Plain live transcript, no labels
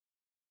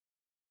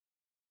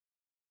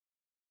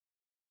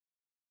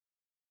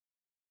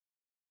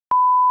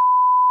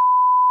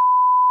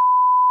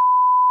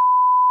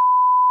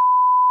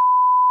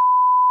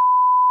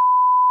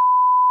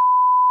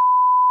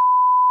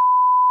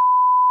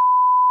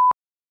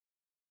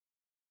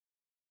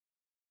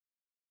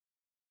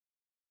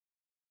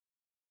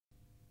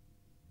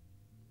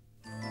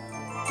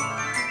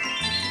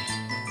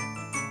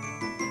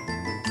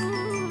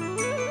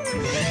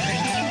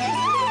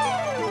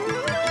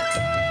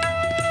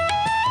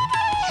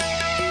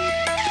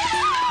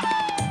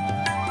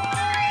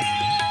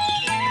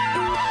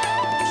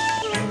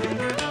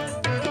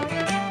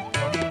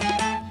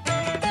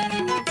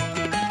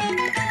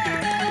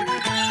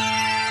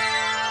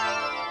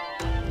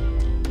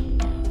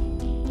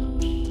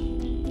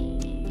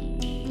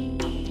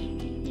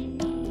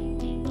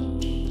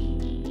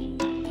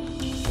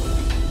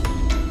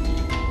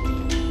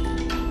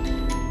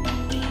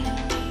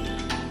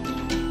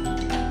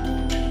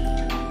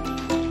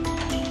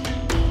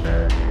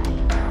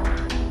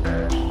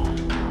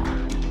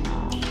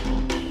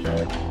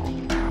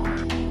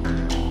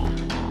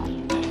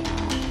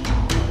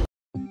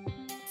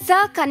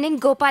Sir Kannan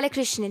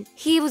Gopalakrishnan.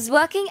 He was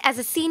working as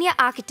a senior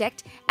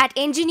architect at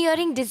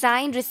Engineering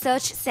Design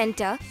Research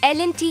Centre,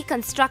 L&T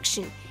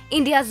Construction,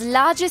 India's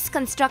largest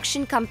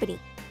construction company.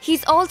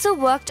 He's also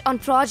worked on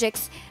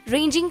projects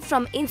ranging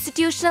from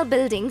institutional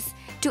buildings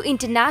to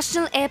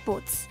international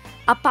airports,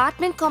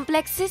 apartment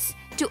complexes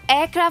to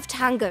aircraft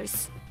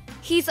hangars.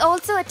 He's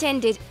also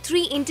attended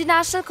 3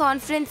 international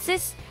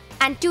conferences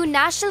and 2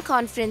 national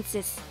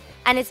conferences,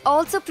 and has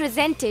also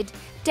presented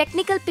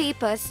technical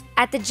papers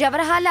at the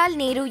Jawaharlal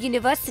Nehru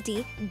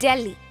University,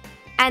 Delhi,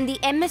 and the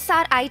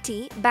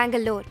MSRIT,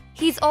 Bangalore.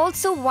 He's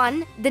also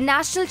won the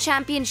national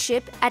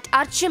championship at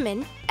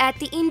Archaman at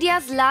the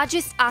India's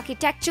largest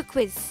architecture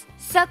quiz.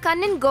 Sir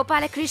Kannan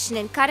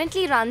Gopalakrishnan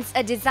currently runs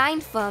a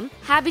design firm,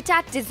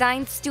 Habitat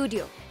Design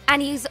Studio,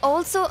 and he is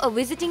also a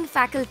visiting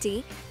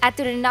faculty at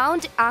the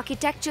renowned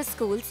architecture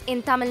schools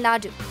in Tamil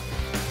Nadu.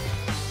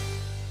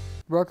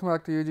 Welcome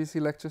back to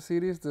UGC lecture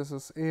series. This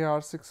is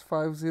AR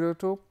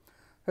 6502,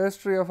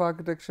 History of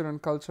Architecture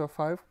and Culture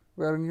 5.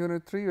 We are in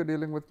Unit 3. We are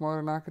dealing with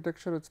modern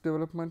architecture, its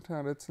development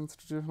and its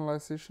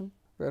institutionalization.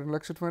 We are in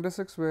lecture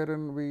 26,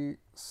 wherein we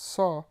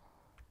saw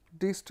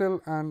De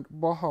Stijl and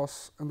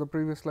Bauhaus in the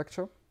previous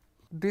lecture.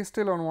 De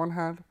Stijl on one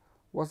hand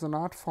was an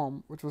art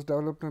form which was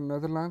developed in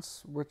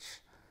Netherlands,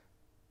 which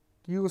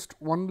used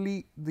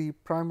only the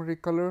primary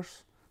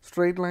colors,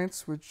 straight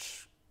lines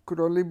which could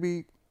only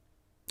be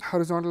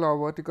horizontal or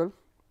vertical,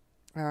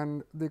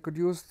 and they could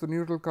use the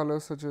neutral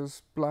colors such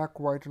as black,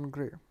 white and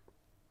grey.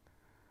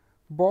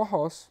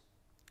 Bauhaus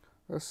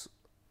is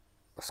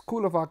a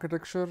school of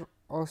architecture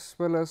as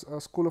well as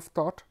a school of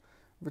thought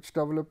which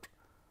developed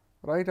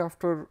right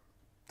after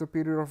the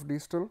period of De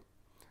Stijl,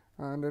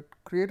 and it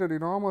created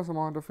enormous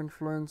amount of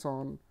influence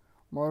on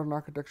modern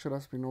architecture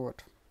as we know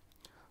it.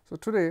 So,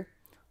 today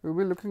we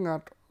will be looking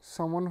at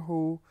someone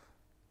who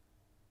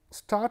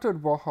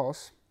started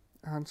Bauhaus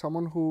and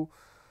someone who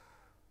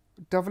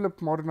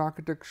developed modern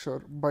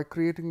architecture by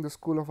creating the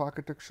school of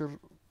architecture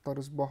that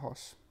is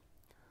Bauhaus.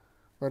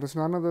 That is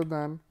none other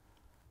than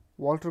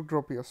Walter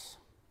Gropius.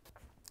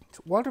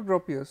 Walter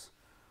Gropius,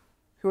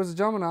 he was a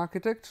German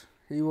architect.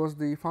 He was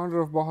the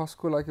founder of Bauhaus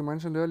school, like I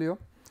mentioned earlier.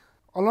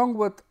 Along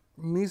with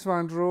Mies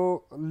van der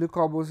Rohe, Le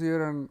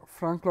Corbusier and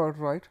Frank Lloyd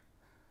Wright,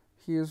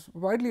 he is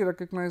widely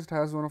recognized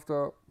as one of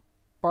the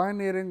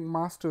pioneering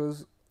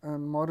masters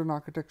in modern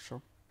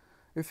architecture.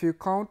 If you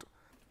count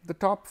the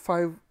top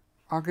 5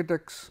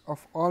 architects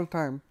of all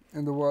time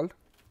in the world,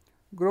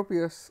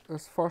 Gropius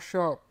is for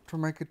sure to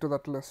make it to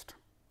that list.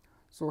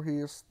 So, he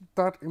is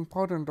that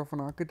important of an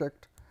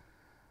architect.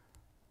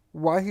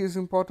 Why he is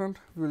important,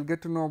 we will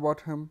get to know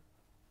about him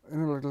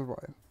in a little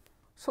while.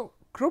 So,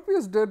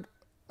 Gropius did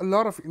a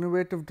lot of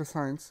innovative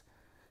designs.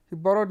 He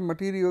borrowed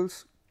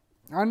materials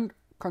and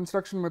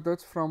construction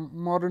methods from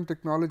modern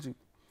technology.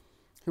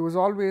 He was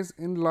always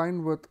in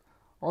line with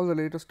all the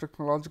latest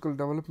technological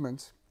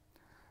developments,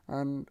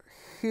 and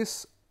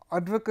his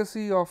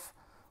advocacy of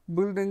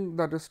building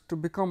that is to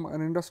become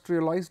an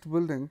industrialized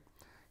building,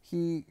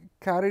 he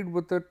carried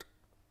with it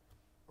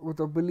with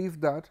a belief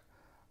that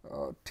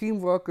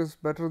teamwork is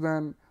better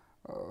than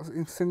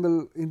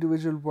single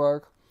individual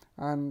work,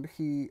 and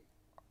he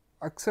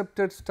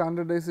accepted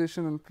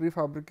standardization and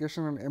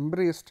prefabrication and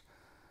embraced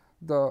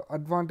the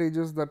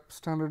advantages that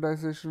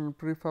standardization and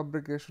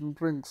prefabrication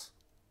brings.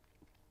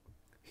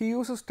 He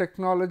uses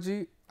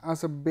technology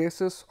as a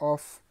basis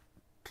of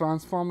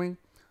transforming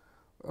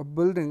a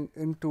building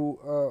into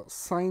a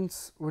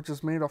science which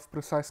is made of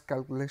precise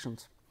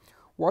calculations.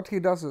 What he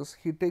does is,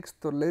 he takes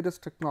the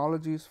latest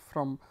technologies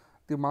from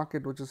the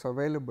market which is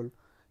available,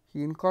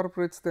 he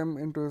incorporates them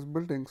into his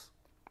buildings,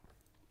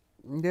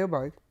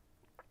 thereby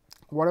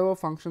whatever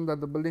function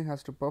that the building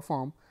has to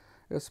perform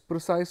is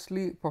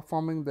precisely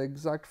performing the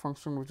exact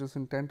function which is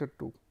intended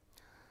to.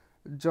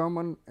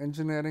 German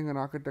engineering and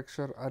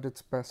architecture at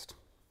its best.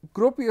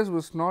 Gropius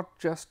was not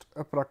just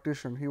a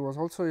practitioner, he was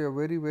also a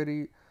very,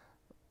 very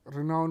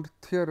renowned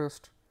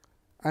theorist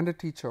and a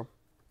teacher.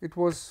 It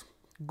was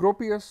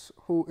Gropius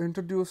who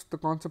introduced the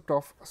concept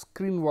of a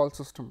screen wall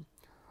system.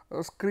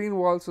 A screen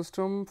wall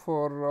system,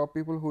 for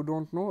people who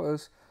do not know,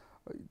 is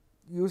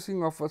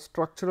using of a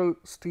structural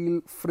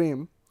steel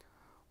frame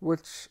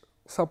which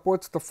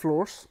supports the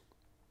floors,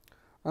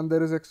 and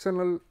there is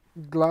external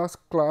glass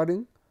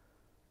cladding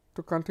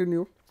to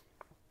continue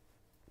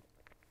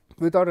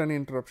without any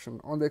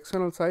interruption. On the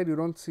external side, you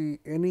do not see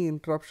any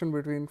interruption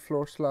between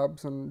floor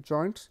slabs and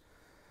joints.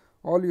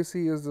 All you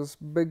see is this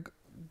big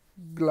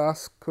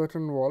glass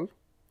curtain wall,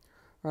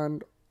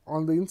 and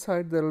on the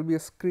inside there will be a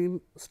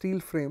steel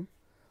frame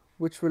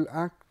which will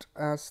act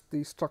as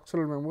the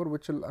structural member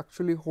which will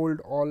actually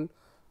hold all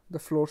the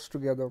floors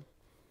together.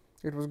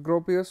 It was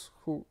Gropius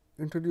who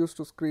introduced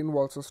a screen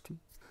wall system.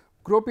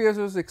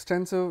 Gropius's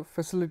extensive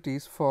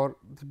facilities for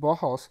the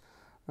Bauhaus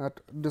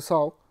at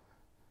Dessau,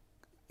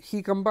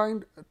 he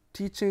combined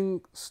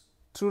teaching,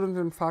 student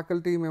and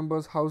faculty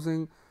members,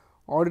 housing,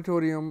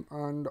 auditorium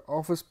and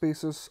office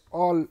spaces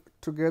all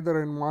together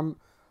in one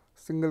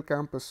single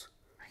campus.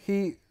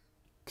 He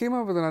came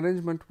up with an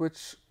arrangement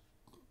which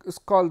is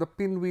called the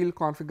pinwheel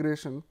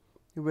configuration,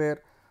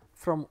 where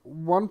from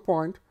one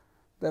point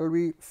there will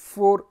be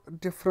 4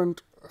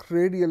 different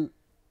radial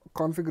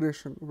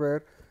configuration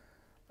where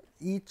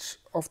each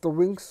of the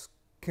wings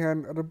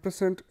can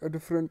represent a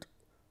different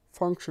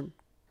function.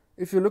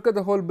 If you look at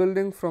the whole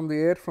building from the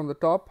air, from the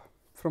top,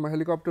 from a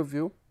helicopter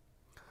view,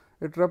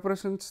 it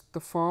represents the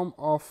form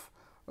of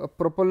a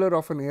propeller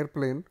of an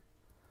airplane,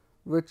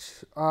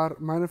 which are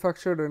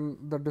manufactured in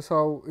the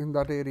Dessau in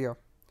that area.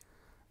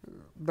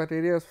 That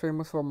area is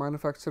famous for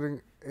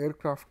manufacturing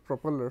aircraft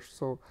propellers.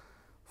 So,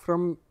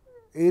 from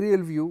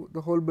aerial view,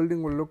 the whole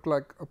building will look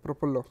like a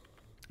propeller.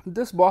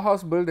 This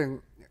Bauhaus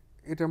building,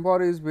 it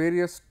embodies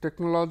various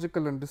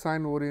technological and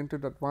design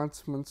oriented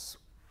advancements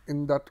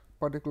in that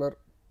particular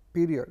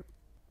period.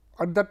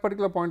 At that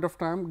particular point of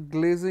time,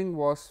 glazing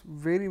was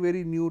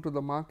very new to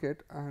the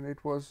market, and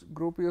it was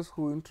Gropius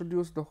who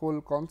introduced the whole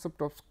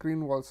concept of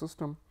screen wall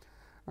system,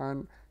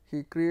 and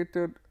he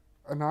created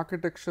an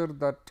architecture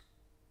that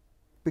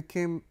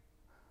became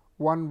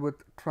one with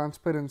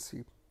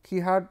transparency. He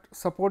had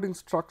supporting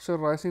structure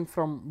rising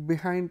from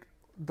behind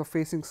the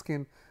facing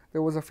skin.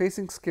 There was a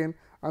facing skin,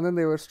 and then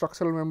there were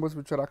structural members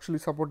which are actually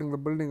supporting the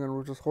building and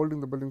which is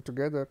holding the building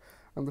together,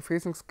 and the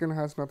facing skin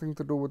has nothing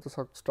to do with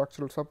the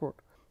structural support.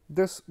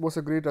 This was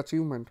a great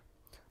achievement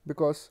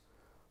because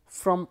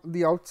from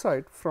the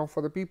outside, for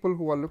the people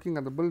who are looking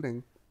at the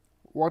building,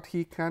 what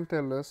he can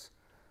tell is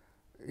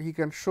he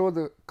can show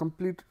the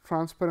complete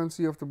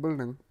transparency of the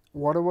building.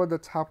 Whatever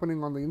that's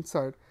happening on the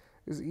inside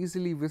is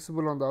easily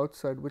visible on the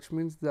outside, which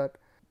means that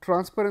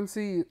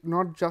transparency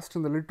not just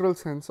in the literal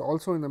sense,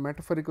 also in the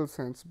metaphorical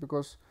sense,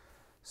 because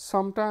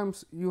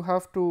sometimes you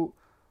have to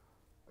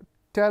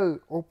tell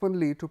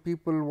openly to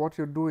people what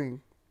you're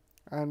doing,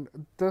 and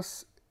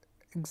this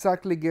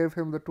exactly gave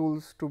him the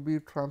tools to be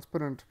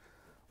transparent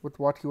with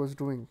what he was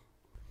doing.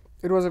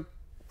 It was a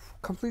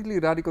completely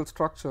radical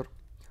structure.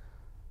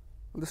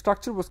 The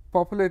structure was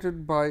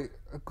populated by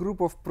a group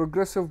of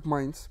progressive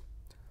minds,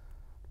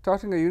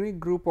 starting a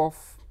unique group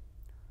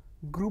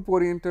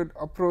oriented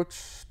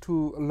approach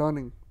to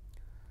learning.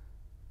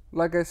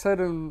 Like I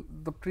said in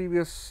the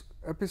previous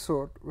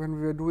episode when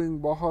we were doing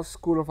Bauhaus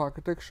School of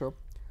Architecture,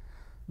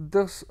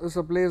 this is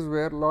a place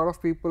where a lot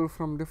of people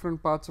from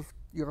different parts of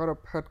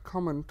Europe had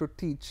come in to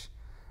teach,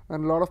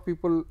 and a lot of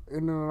people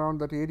in and around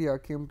that area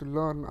came to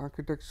learn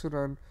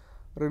architecture and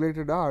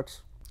related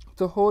arts.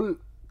 The whole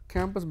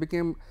campus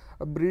became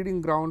a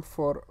breeding ground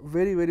for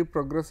very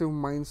progressive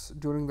minds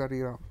during that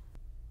era.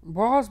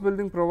 Bauhaus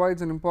building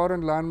provides an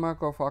important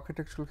landmark of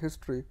architectural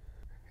history,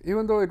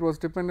 even though it was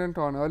dependent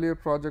on earlier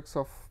projects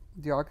of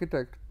the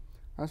architect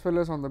as well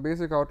as on the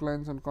basic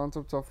outlines and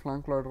concepts of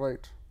Frank Lloyd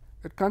Wright.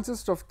 It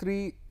consists of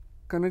 3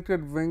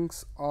 connected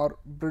wings or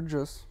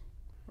bridges.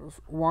 There's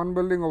one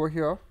building over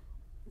here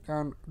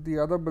and the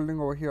other building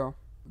over here.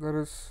 There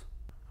is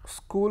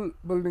school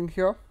building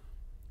here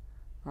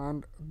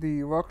and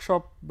the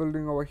workshop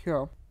building over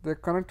here. They're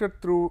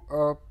connected through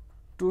a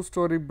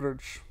 2-story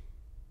bridge.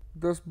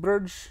 This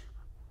bridge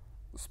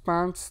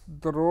spans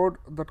the road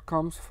that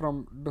comes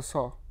from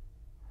Dessau.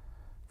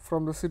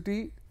 From the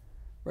city,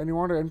 when you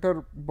want to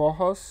enter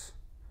Bauhaus,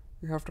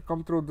 you have to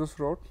come through this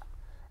road,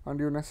 and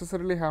you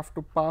necessarily have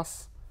to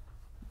pass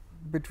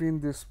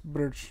between this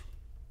bridge.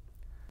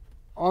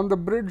 On the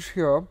bridge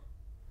here,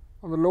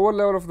 on the lower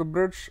level of the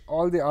bridge,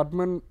 all the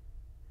admin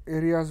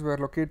areas were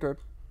located.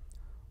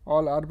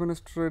 All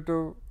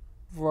administrative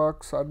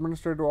works,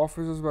 administrative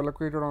offices were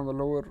located on the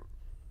lower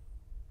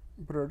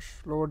bridge,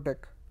 lower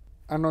deck,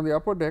 and on the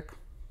upper deck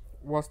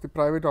was the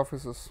private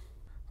offices.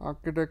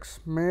 Architects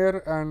Mayer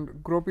and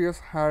Gropius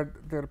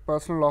had their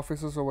personal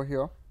offices over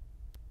here.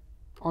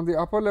 On the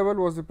upper level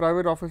was the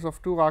private office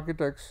of 2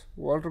 architects,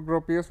 Walter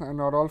Gropius and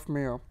Adolf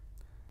Mayer,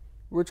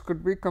 which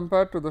could be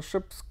compared to the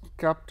ship's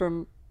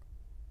captain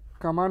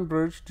command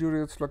bridge due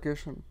to its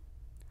location.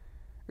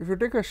 If you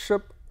take a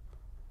ship,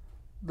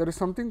 there is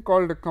something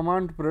called a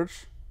command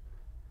bridge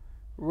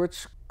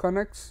which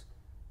connects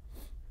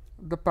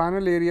the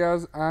panel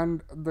areas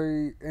and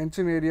the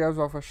engine areas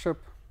of a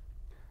ship.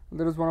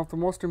 There is one of the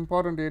most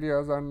important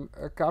areas, and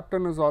a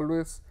captain is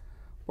always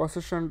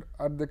positioned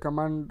at the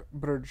command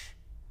bridge.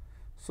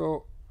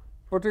 So,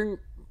 putting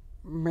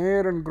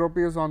Mayer and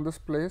Gropius on this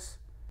place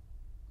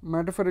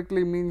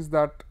metaphorically means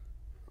that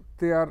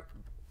they are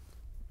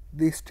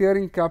the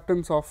steering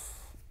captains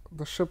of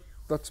the ship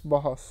that's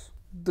Bauhaus.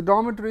 The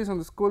dormitories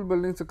and the school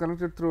buildings are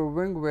connected through a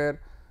wing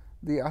where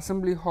the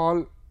assembly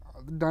hall,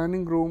 the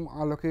dining room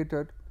are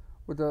located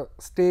with a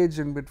stage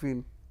in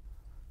between.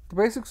 The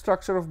basic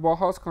structure of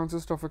Bauhaus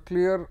consists of a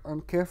clear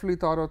and carefully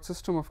thought out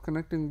system of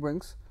connecting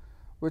wings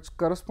which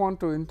correspond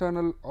to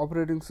internal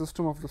operating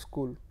system of the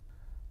school.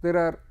 There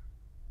are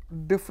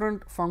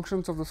different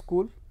functions of the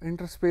school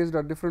interspaced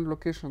at different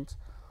locations.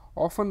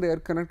 Often they are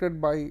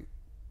connected by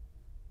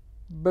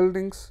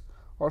buildings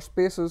or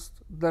spaces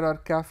that are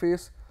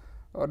cafes,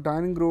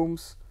 dining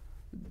rooms,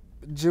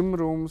 gym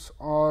rooms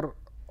or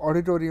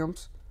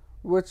auditoriums,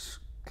 which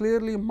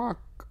clearly mark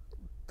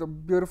the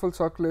beautiful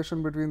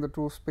circulation between the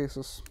 2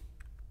 spaces.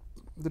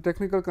 The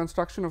technical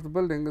construction of the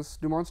building is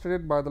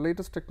demonstrated by the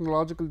latest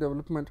technological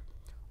development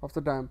of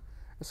the time.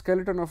 a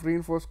skeleton of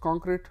reinforced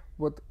concrete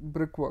with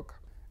brickwork.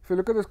 If you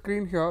look at the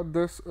screen here,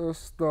 this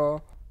is the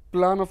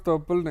plan of the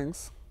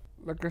buildings.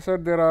 Like I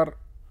said, there are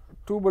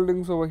two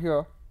buildings over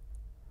here.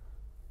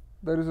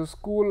 There is a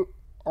school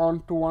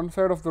on to one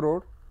side of the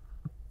road,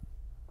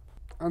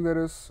 and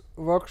there is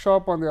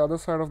workshop on the other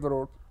side of the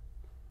road.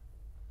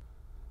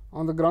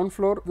 On the ground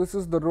floor, this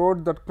is the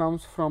road that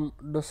comes from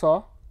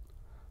Dessau.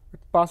 It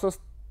passes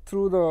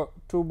through the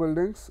two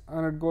buildings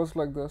and it goes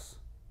like this.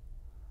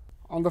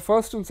 On the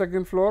first and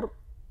second floor,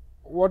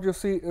 what you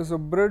see is a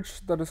bridge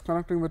that is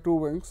connecting the two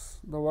wings,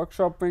 the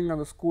workshop wing and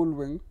the school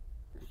wing.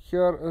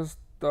 Here is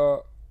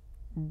the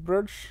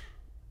bridge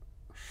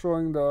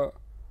showing the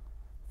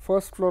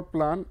first floor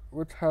plan,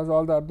 which has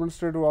all the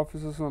administrative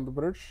offices on the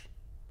bridge.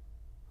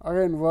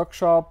 Again,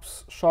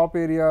 workshops, shop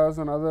areas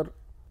and other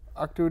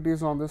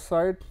activities on this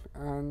side,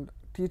 and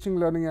teaching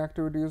learning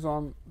activities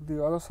on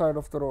the other side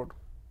of the road.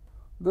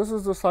 This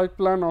is the site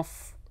plan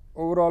of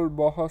overall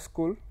Bauhaus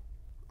school.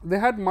 They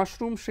had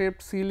mushroom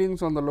shaped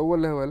ceilings on the lower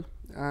level,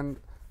 and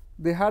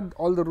they had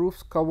all the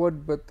roofs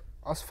covered with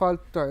asphalt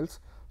tiles,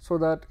 so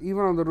that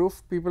even on the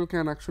roof people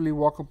can actually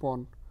walk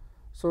upon.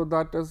 So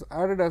that is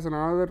added as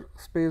another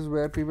space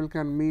where people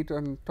can meet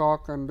and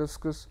talk and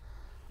discuss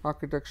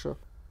architecture.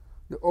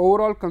 The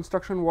overall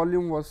construction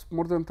volume was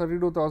more than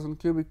 32,000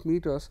 cubic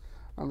meters,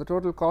 and the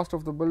total cost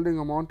of the building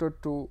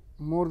amounted to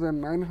more than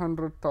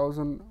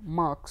 900,000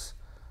 marks,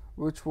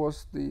 which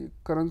was the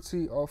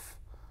currency of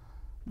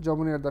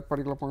Germany at that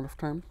particular point of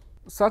time.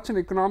 Such an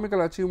economical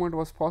achievement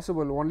was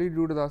possible only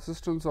due to the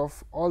assistance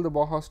of all the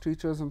Bauhaus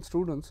teachers and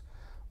students,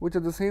 which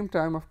at the same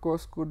time, of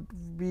course, could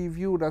be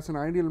viewed as an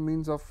ideal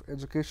means of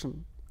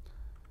education,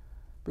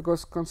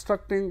 because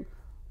constructing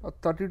a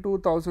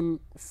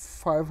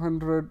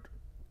 32,500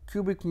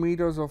 cubic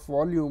meters of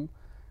volume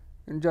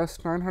in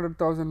just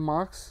 900,000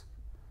 marks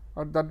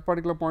at that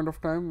particular point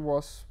of time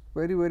was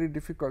very, very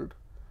difficult.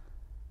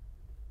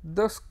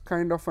 This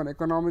kind of an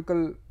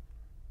economical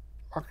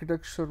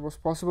architecture was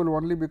possible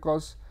only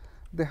because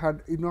they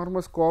had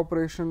enormous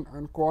cooperation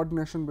and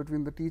coordination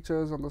between the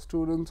teachers and the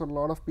students and a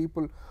lot of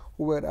people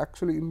who were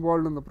actually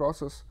involved in the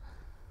process.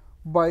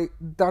 By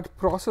that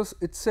process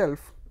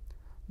itself,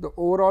 the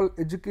overall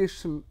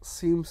education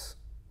seems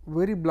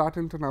very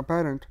blatant and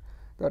apparent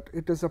that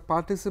it is a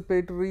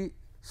participatory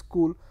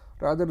school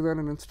rather than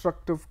an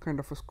instructive kind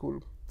of a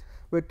school,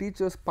 where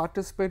teachers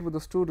participate with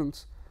the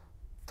students,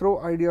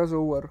 throw ideas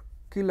over,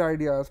 kill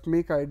ideas,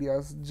 make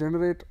ideas,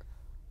 generate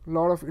a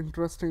lot of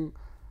interesting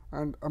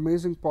and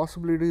amazing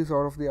possibilities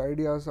out of the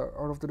ideas,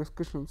 out of the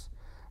discussions,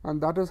 and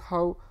that is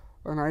how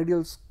an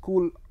ideal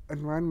school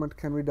environment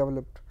can be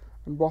developed,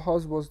 and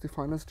Bauhaus was the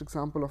finest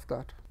example of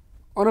that.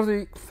 One of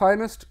the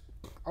finest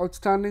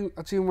outstanding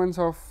achievements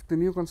of the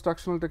new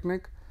constructional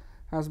technique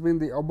has been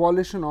the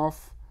abolition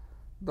of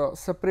the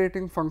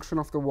separating function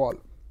of the wall.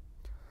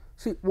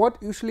 See, what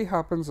usually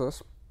happens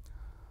is,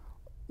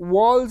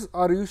 walls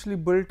are usually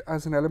built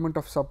as an element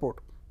of support.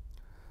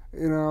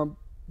 In a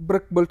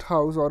brick built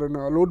house or in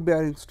a load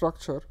bearing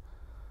structure,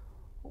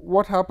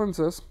 what happens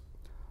is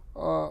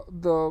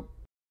the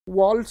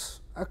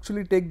walls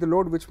actually take the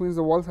load, which means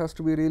the walls has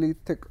to be really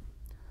thick.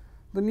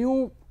 The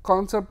new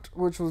concept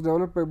which was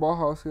developed by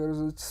Bauhaus here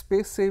is its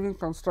space saving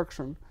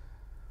construction,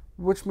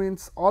 which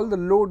means all the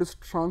load is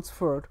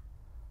transferred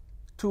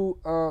to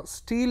a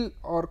steel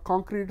or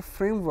concrete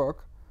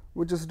framework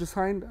which is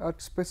designed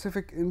at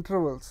specific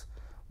intervals,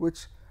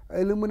 which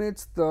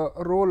eliminates the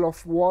role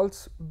of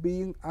walls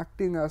being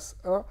acting as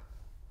a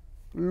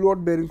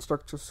load bearing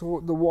structure.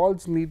 So the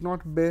walls need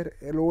not bear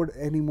a load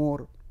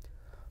anymore.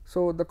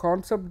 So the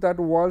concept that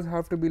walls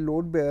have to be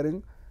load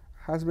bearing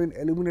has been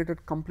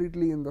eliminated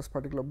completely in this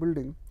particular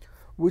building,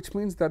 which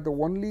means that the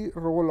only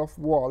role of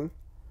wall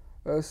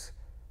is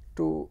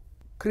to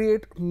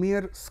create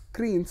mere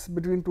screens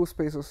between two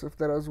spaces. If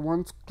there is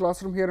one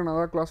classroom here and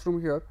another classroom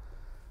here,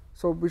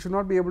 so we should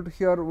not be able to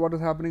hear what is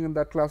happening in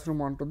that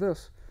classroom onto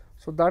this.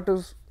 So that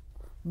is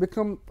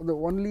become the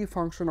only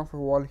function of a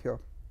wall here.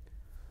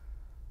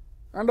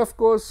 And of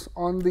course,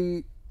 on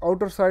the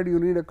outer side you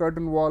need a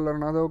curtain wall or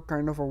another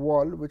kind of a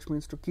wall, which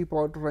means to keep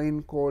out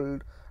rain,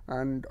 cold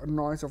and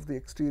noise of the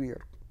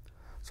exterior.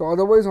 So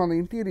otherwise on the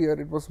interior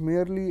it was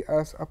merely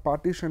as a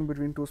partition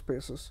between two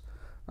spaces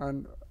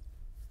and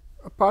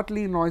a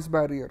partly noise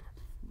barrier.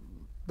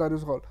 That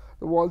is all.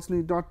 The walls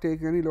need not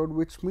take any load,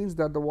 which means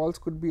that the walls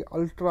could be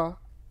ultra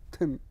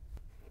thin.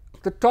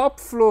 The top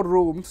floor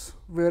rooms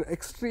were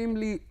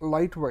extremely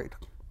lightweight.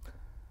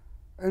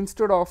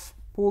 Instead of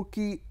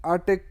porky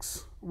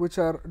attics which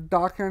are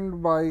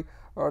darkened by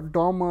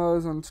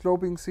dormers and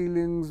sloping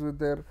ceilings with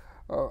their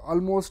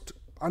almost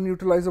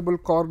unutilizable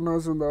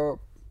corners in the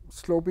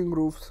sloping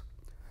roofs,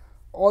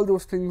 all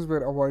those things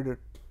were avoided.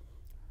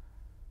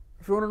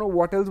 If you want to know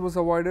what else was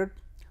avoided,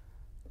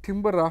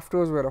 timber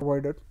rafters were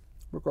avoided,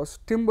 because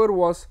timber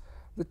was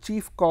the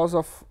chief cause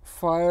of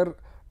fire,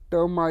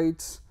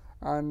 termites,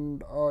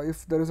 and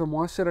if there is a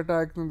moisture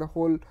attack, then the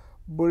whole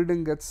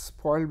building gets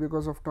spoiled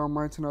because of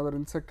termites and other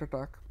insect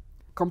attack.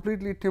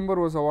 Completely timber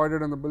was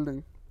avoided in the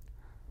building.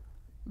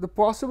 The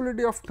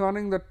possibility of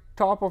turning the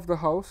top of the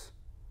house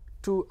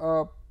to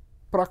a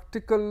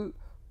practical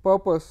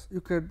purpose.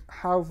 You could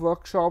have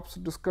workshops,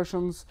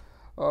 discussions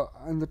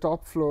in the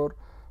top floor.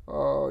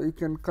 You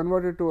can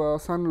convert it to a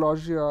sun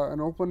loggia,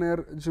 an open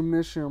air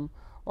gymnasium,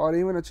 or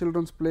even a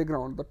children's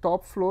playground. The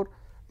top floor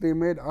they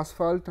made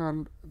asphalt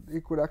and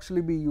it could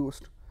actually be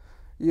used.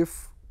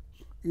 If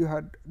you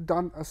had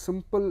done a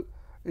simple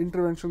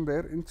intervention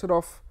there, instead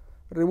of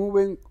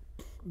removing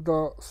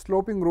the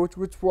sloping roof,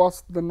 which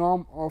was the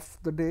norm of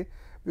the day,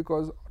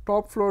 because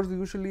top floors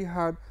usually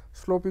had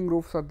sloping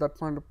roofs at that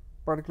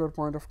particular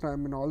point of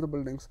time in all the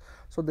buildings.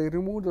 So they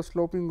removed the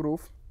sloping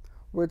roof,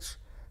 which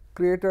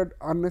created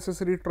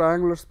unnecessary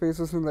triangular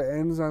spaces in the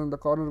ends and in the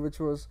corner, which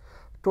was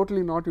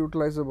totally not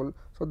utilizable.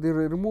 So they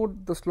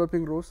removed the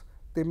sloping roofs.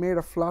 They made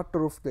a flat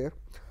roof there,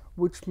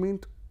 which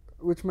meant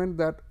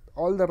that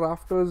all the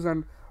rafters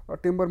and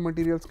timber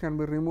materials can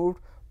be removed,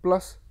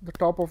 plus the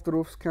top of the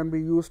roofs can be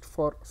used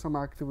for some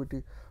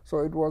activity. So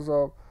it was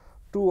a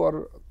 2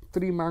 or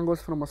 3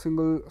 mangoes from a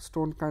single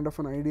stone kind of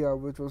an idea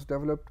which was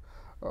developed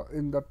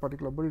in that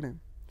particular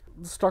building.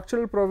 The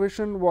structural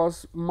provision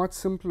was much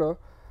simpler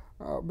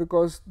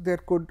because there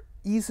could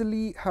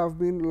easily have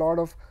been a lot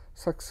of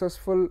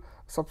successful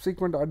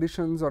subsequent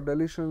additions or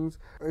deletions.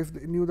 If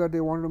they knew that they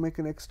wanted to make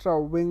an extra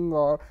wing,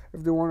 or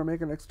if they want to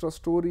make an extra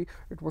story,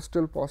 it was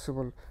still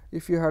possible.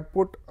 If you had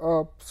put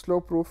a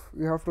slope roof,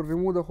 you have to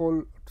remove the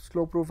whole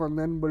slope roof and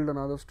then build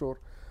another store.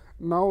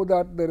 Now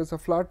that there is a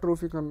flat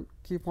roof, you can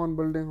keep on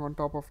building on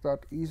top of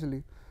that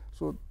easily.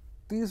 So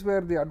these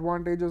were the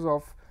advantages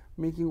of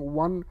making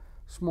one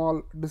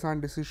small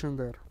design decision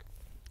there.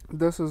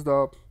 This is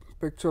the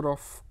picture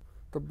of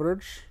the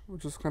bridge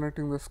which is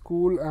connecting the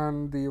school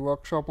and the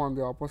workshop on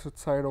the opposite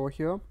side over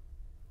here.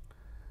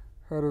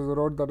 Here is the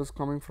road that is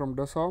coming from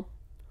Dessau.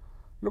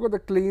 Look at the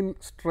clean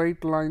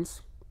straight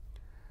lines,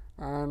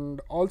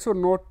 and also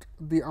note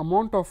the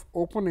amount of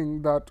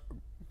opening that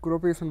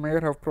Gropius and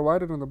Mayer have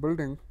provided in the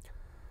building.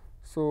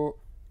 So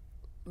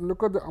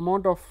look at the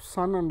amount of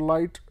sun and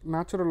light,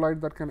 natural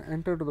light, that can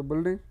enter to the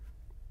building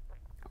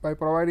by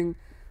providing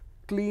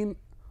clean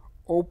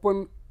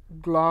open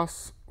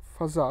glass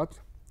facade,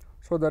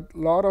 so that a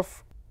lot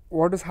of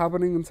what is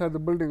happening inside the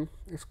building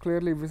is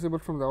clearly visible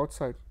from the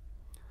outside.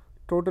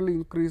 Totally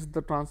increased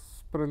the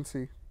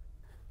transparency.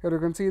 Here you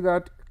can see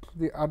that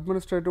the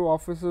administrative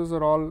offices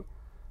are all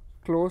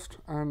closed,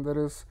 and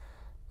there is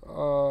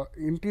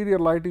interior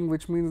lighting,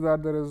 which means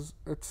that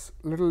it's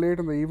little late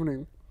in the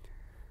evening.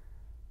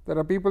 There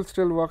are people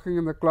still working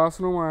in the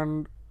classroom,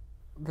 and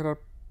there are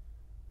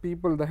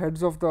people, the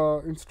heads of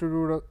the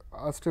institute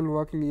are still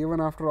working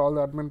even after all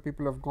the admin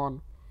people have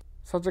gone.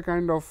 Such a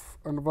kind of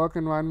work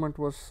environment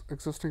was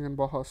existing in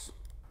Bauhaus.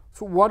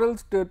 So what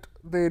else did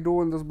they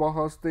do in this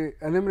Bauhaus? They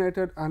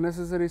eliminated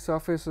unnecessary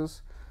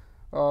surfaces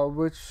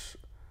which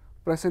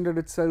presented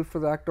itself to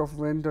the act of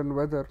wind and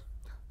weather.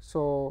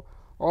 So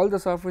all the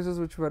surfaces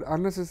which were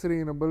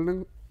unnecessary in a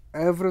building,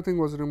 everything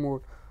was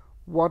removed.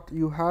 What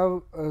you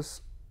have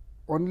is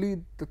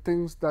only the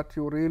things that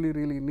you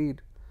really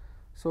need.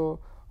 So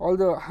all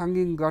the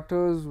hanging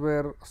gutters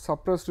were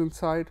suppressed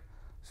inside,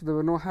 so there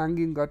were no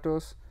hanging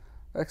gutters.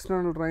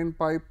 External drain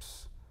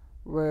pipes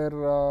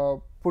were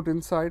put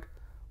inside.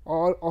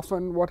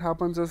 Often what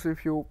happens is,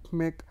 if you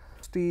make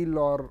steel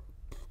or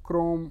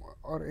chrome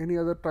or any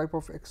other type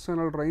of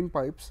external drain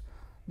pipes,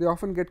 they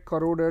often get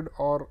corroded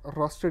or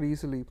rusted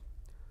easily,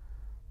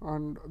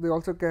 and they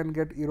also can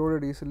get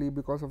eroded easily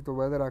because of the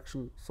weather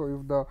action. So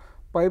if the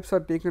pipes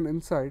are taken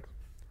inside,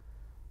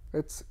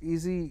 it's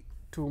easy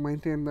to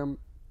maintain them.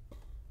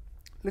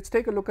 Let's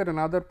take a look at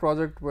another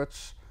project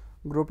which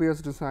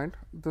Gropius designed.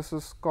 This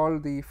is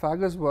called the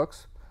Fagus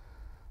Works.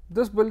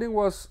 This building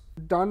was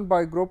done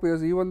by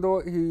Gropius, even though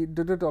he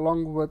did it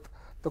along with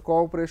the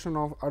cooperation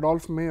of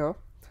Adolf Mayer,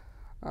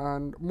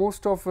 and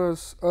most of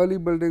his early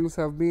buildings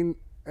have been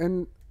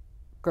in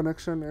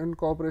connection, in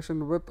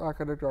cooperation with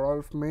architect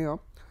Adolf Mayer,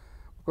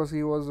 because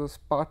he was his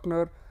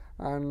partner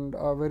and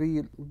a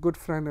very good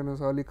friend in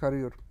his early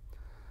career.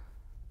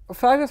 A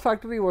Fagus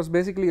factory was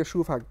basically a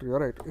shoe factory,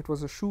 right? It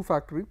was a shoe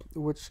factory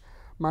which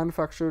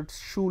manufactured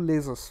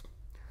shoelaces,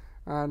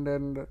 and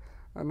in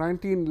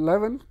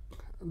 1911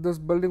 this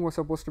building was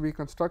supposed to be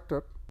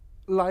constructed.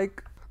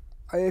 Like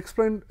I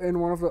explained in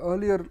one of the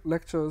earlier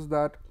lectures,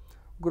 that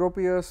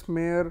Gropius,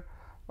 Mayer,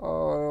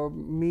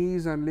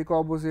 Mies and Le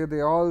Corbusier,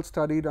 they all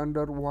studied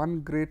under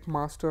one great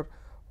master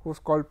who was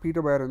called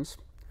Peter Behrens,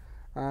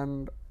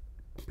 and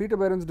Peter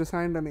Behrens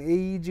designed an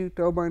AEG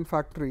turbine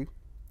factory.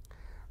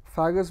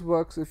 Fagus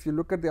Works, if you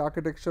look at the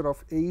architecture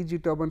of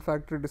AEG turbine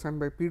factory designed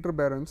by Peter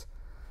Behrens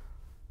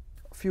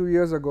a few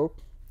years ago,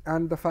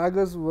 and the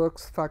Fagus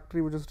Works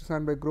factory which is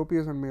designed by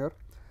Gropius and Mayer,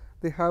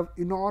 they have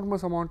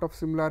enormous amount of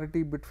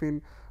similarity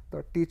between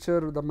the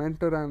teacher, the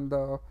mentor, and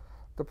the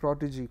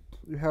protege.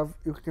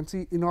 You can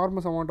see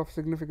enormous amount of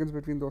significance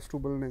between those two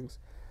buildings.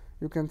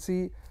 You can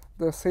see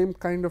the same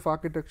kind of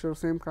architecture,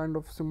 same kind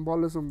of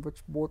symbolism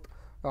which both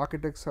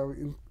architects have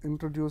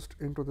introduced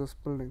into this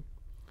building.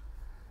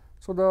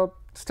 So, the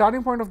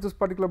starting point of this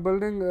particular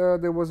building,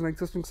 there was an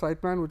existing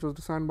site plan which was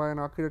designed by an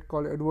architect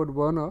called Edward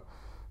Werner.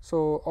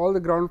 So, all the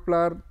ground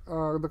plan,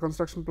 the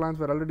construction plans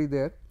were already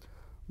there.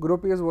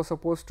 Gropius was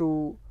supposed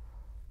to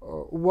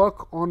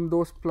work on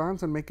those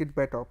plans and make it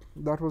better.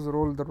 That was the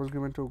role that was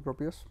given to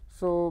Gropius.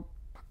 So,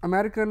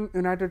 American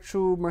United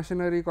Shoe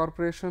Machinery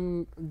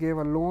Corporation gave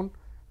a loan,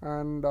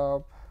 and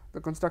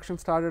the construction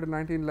started in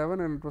 1911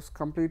 and it was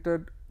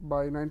completed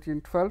by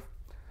 1912,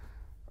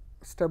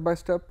 step by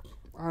step,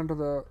 under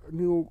the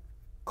new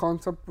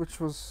concept which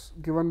was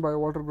given by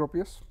Walter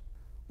Gropius.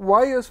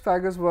 Why is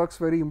Fagus Works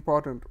very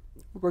important?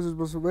 Because it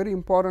was a very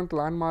important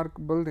landmark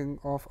building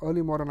of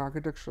early modern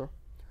architecture.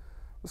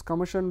 It was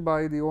commissioned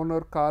by the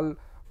owner Carl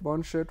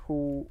Bernstedt,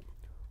 who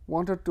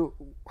wanted to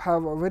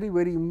have a very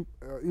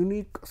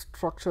unique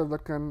structure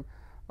that can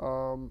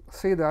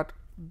say that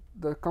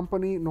the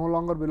company no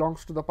longer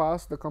belongs to the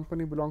past, the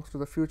company belongs to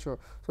the future.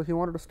 So, he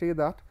wanted to say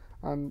that,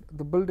 and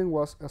the building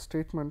was a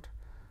statement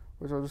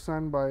which was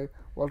designed by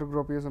Walter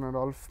Gropius and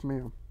Adolf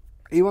Meyer.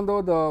 Even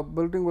though the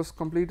building was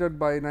completed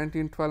by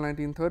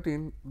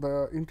 1912-1913,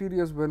 the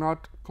interiors were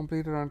not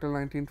completed until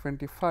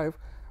 1925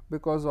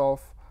 because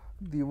of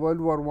the World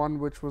War I,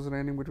 which was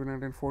reigning between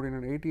 1914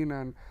 and 18,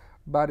 and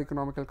bad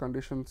economical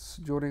conditions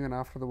during and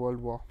after the World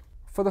War.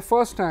 For the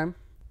first time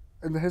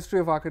in the history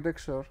of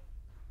architecture,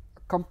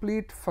 a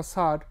complete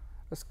facade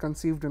is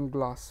conceived in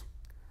glass.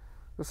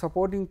 The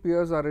supporting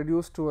piers are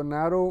reduced to a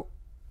narrow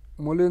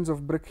mullions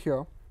of brick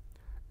here.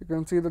 You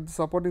can see that the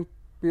supporting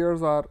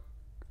piers are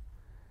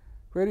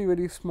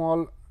very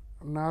small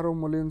narrow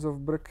mullions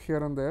of brick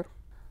here and there.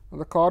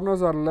 And the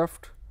corners are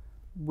left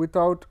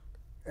without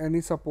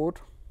any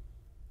support.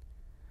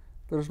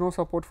 There is no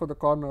support for the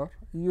corner.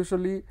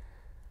 Usually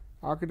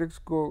architects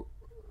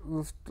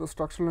the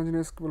structural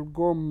engineers will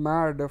go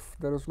mad if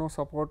there is no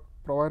support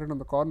provided in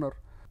the corner,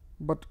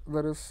 but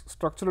there is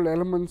structural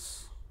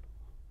elements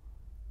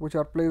which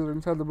are placed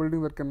inside the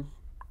building that can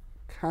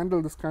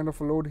handle this kind of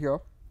a load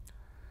here.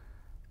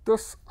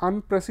 This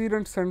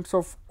unprecedented sense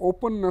of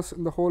openness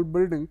in the whole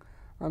building,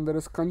 and there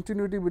is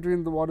continuity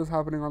between what is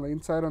happening on the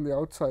inside and the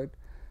outside,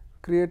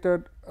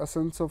 created a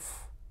sense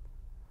of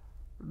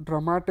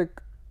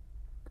dramatic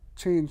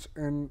change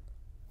in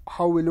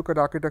how we look at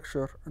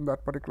architecture in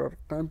that particular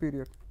time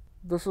period.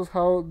 This is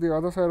how the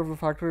other side of the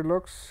factory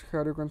looks.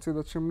 Here you can see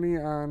the chimney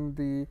and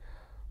the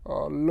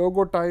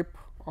logo type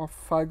of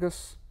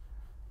Fagus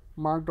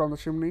marked on the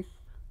chimney.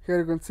 Here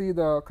you can see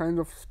the kinds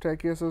of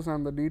staircases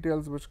and the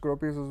details which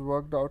Gropius has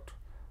worked out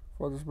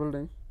for this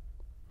building.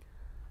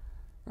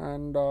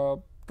 And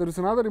there is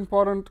another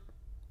important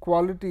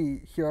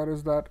quality here,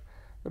 is that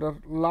there are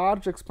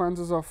large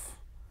expanses of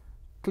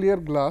clear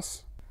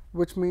glass,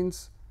 which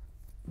means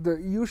the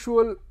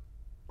usual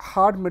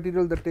hard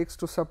material that takes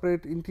to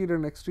separate interior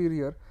and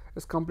exterior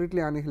is completely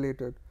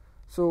annihilated.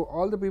 So,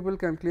 all the people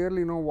can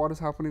clearly know what is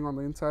happening on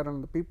the inside,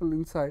 and the people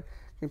inside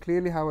can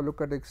clearly have a look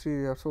at the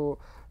exterior. So,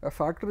 a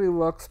factory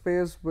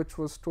workspace which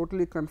was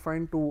totally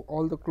confined to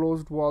all the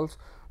closed walls,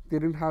 they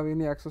did not have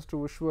any access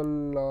to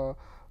visual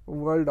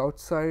world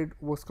outside,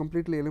 was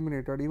completely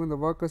eliminated. Even the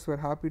workers were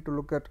happy to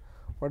look at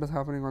what is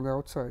happening on the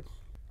outside.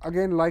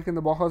 Again, like in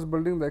the Bauhaus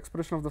building, the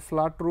expression of the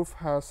flat roof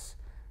has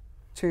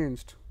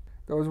changed.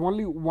 There was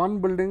only one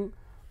building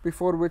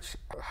before which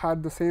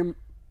had the same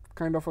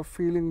kind of a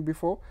feeling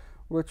before,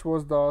 which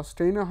was the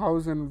Steiner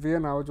House in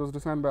Vienna, which was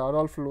designed by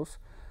Adolf Loos.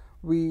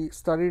 We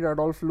studied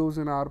Adolf Loos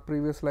in our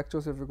previous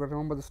lectures. If you could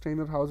remember the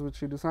Steiner House which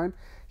he designed,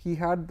 he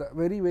had the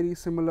very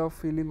similar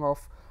feeling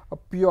of a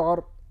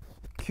pure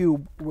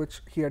cube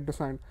which he had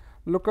designed.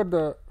 Look at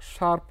the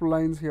sharp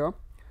lines here.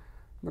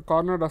 The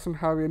corner does not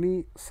have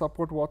any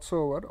support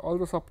whatsoever. All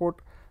the support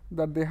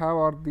that they have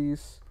are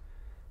these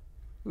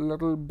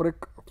little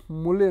brick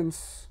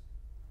mullions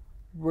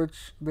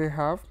which they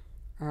have,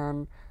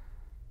 and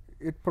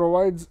it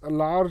provides a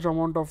large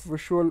amount of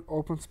visual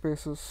open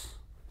spaces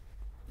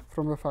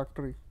from the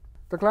factory.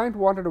 The client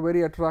wanted a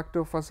very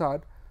attractive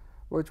facade,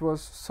 which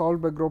was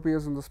solved by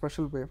Gropius in the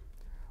special way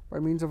by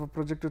means of a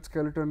projected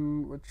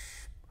skeleton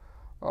which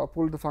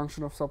pulled the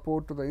function of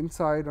support to the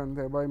inside, and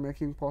thereby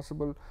making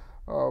possible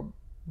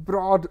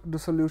broad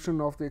dissolution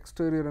of the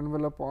exterior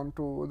envelope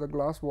onto the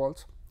glass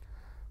walls.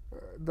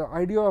 The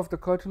idea of the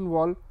curtain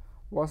wall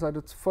was at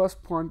its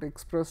first point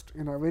expressed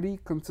in a very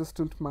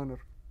consistent manner.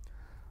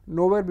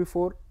 Nowhere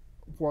before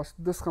was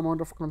this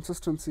amount of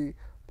consistency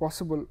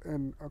possible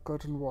in a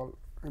curtain wall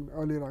in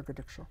earlier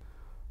architecture.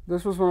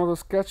 This was one of the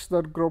sketches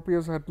that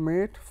Gropius had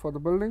made for the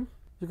building.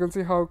 You can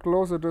see how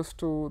close it is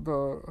to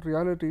the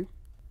reality.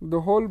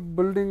 The whole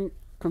building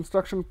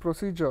construction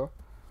procedure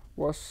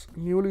was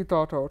newly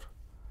thought out,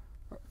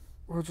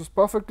 which was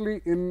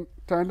perfectly in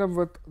tandem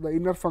with the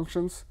inner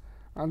functions,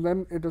 and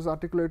then it is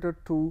articulated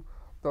to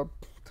the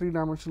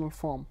three-dimensional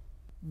form.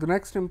 The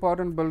next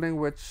important building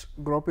which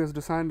Gropius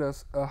designed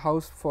as a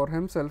house for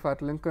himself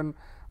at Lincoln,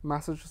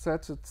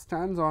 Massachusetts. It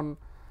stands on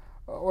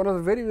one of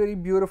the very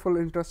beautiful,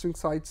 interesting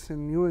sites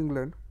in New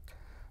England.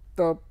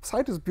 The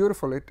site is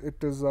beautiful.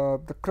 It is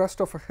the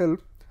crest of a hill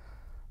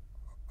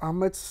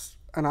amidst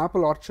an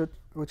apple orchard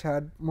which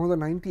had more than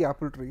 90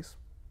 apple trees.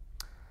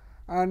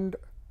 And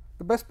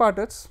the best part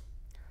is,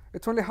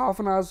 it's only half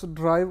an hour's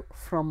drive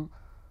from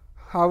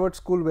Harvard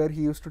School where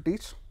he used to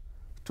teach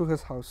to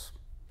his house.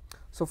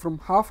 So from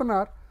half an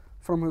hour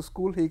from his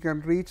school, he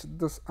can reach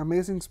this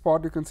amazing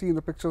spot you can see in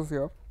the pictures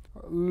here.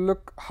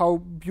 Look how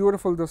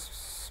beautiful this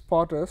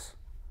spot is,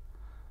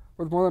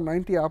 with more than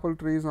 90 apple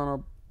trees on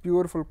a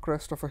beautiful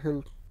crest of a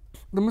hill.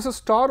 The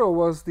Mrs. Taro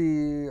was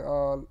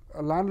the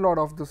landlord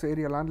of this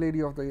area,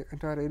 landlady of the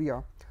entire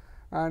area,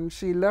 and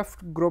she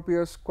left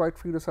Gropius quite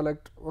free to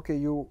select, okay,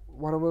 you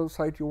whatever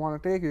site you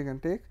want to take, you can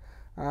take,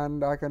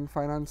 and I can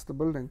finance the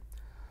building.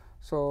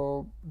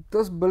 So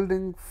this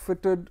building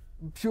fitted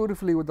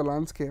beautifully with the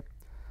landscape,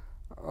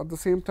 at the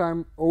same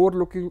time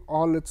overlooking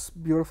all its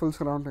beautiful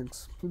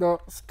surroundings. The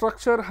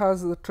structure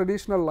has the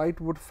traditional light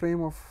wood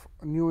frame of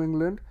New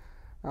England,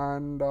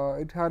 and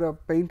it had a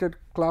painted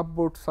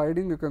clapboard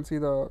siding. You can see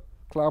the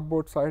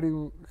clapboard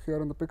siding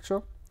here in the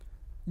picture.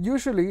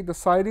 Usually the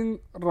siding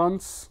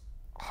runs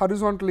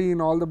horizontally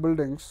in all the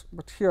buildings,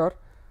 but here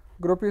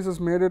Gropius has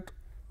made it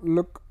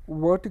look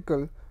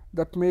vertical.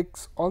 That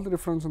makes all the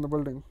difference in the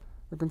building.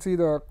 You can see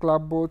the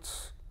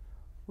clapboards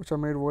which are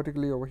made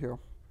vertically over here.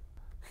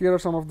 Here are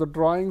some of the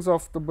drawings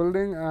of the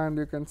building, and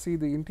you can see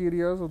the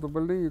interiors of the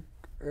building.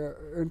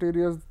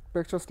 Interiors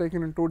pictures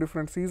taken in 2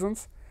 different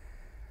seasons.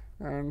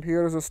 And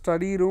here is a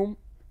study room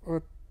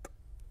with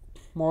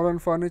modern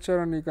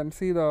furniture, and you can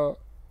see the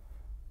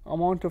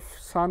amount of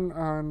sun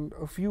and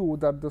view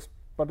that this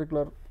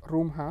particular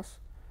room has.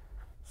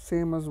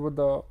 Same as with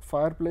the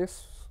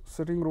fireplace,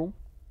 sitting room.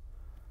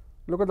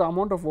 Look at the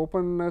amount of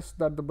openness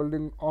that the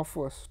building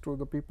offers to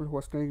the people who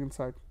are staying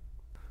inside.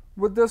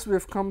 With this, we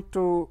have come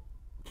to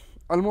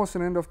almost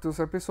an end of this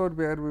episode,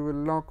 where we will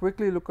now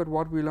quickly look at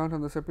what we learned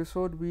in this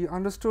episode. We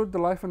understood the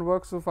life and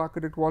works of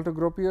architect Walter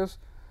Gropius.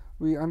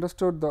 We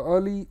understood the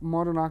early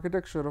modern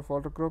architecture of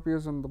Walter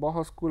Gropius and the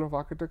Bauhaus School of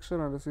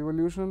Architecture and its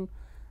evolution.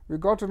 We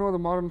got to know the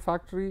modern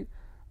factory,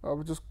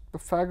 which is the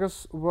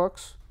Fagus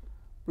Works.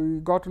 We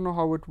got to know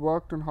how it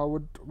worked and how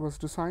it was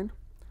designed.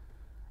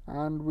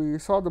 And we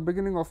saw the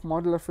beginning of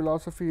modular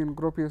philosophy in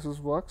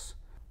Gropius's works.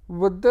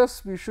 With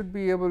this, we should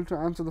be able to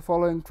answer the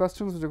following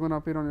questions, which are going to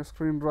appear on your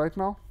screen right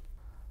now.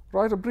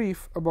 Write a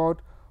brief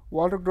about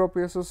Walter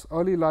Gropius's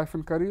early life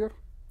and career.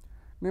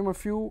 Name a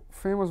few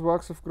famous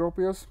works of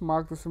Gropius,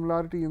 mark the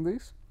similarity in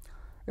these.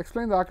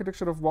 Explain the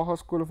architecture of Bauhaus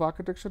School of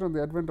Architecture and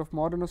the advent of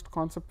modernist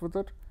concept with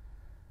it.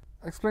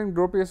 Explain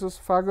Gropius's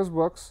Fagus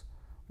works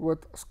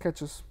with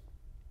sketches.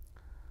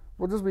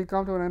 With this, we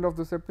come to an end of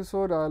this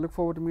episode. I look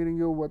forward to meeting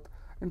you with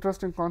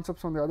interesting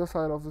concepts on the other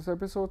side of this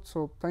episode.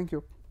 So, thank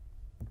you.